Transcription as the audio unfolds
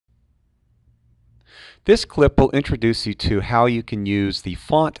This clip will introduce you to how you can use the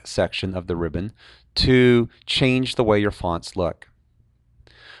font section of the ribbon to change the way your fonts look.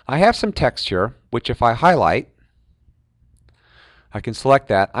 I have some text here, which if I highlight, I can select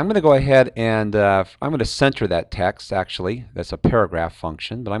that. I'm going to go ahead and I'm going to center that text. Actually, that's a paragraph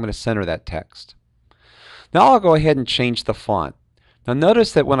function, but I'm going to center that text. Now I'll go ahead and change the font. Now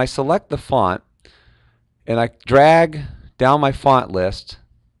notice that when I select the font and I drag down my font list,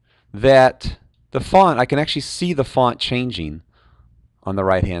 that the font, I can actually see the font changing on the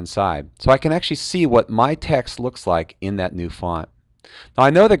right hand side. So I can actually see what my text looks like in that new font. Now I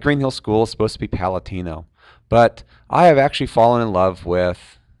know that Green Hill School is supposed to be Palatino, but I have actually fallen in love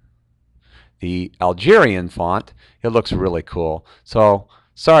with the Algerian font. It looks really cool. So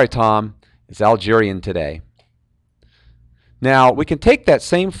sorry Tom, it's Algerian today. Now we can take that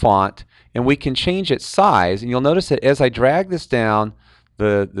same font and we can change its size, and you'll notice that as I drag this down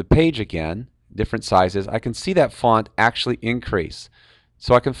the page again, different sizes, I can see that font actually increase.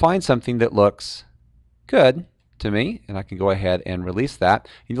 So I can find something that looks good to me, and I can go ahead and release that.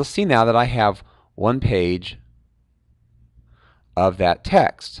 And you'll see now that I have one page of that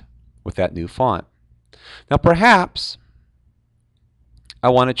text with that new font. Now perhaps I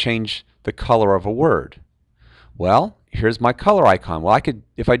want to change the color of a word. Well, here's my color icon. Well, I could,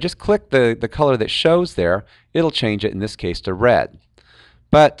 if I just click the color that shows there, it'll change it in this case to red.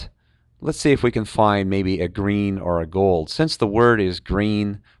 But let's see if we can find maybe a green or a gold. Since the word is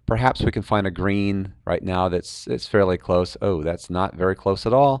green, perhaps we can find a green right now that's fairly close. Oh, that's not very close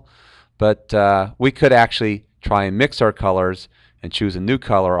at all. But we could actually try and mix our colors and choose a new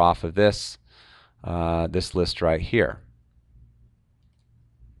color off of this list right here.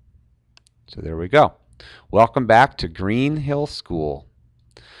 So there we go. Welcome back to Green Hill School.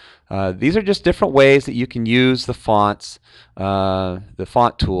 These are just different ways that you can use the fonts, the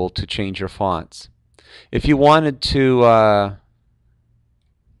font tool to change your fonts. If you wanted to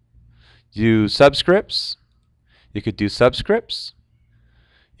do subscripts, you could do subscripts.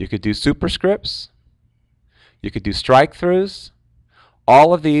 You could do superscripts. You could do strike-throughs.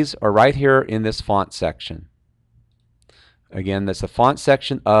 All of these are right here in this font section. Again, that's the font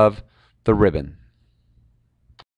section of the ribbon.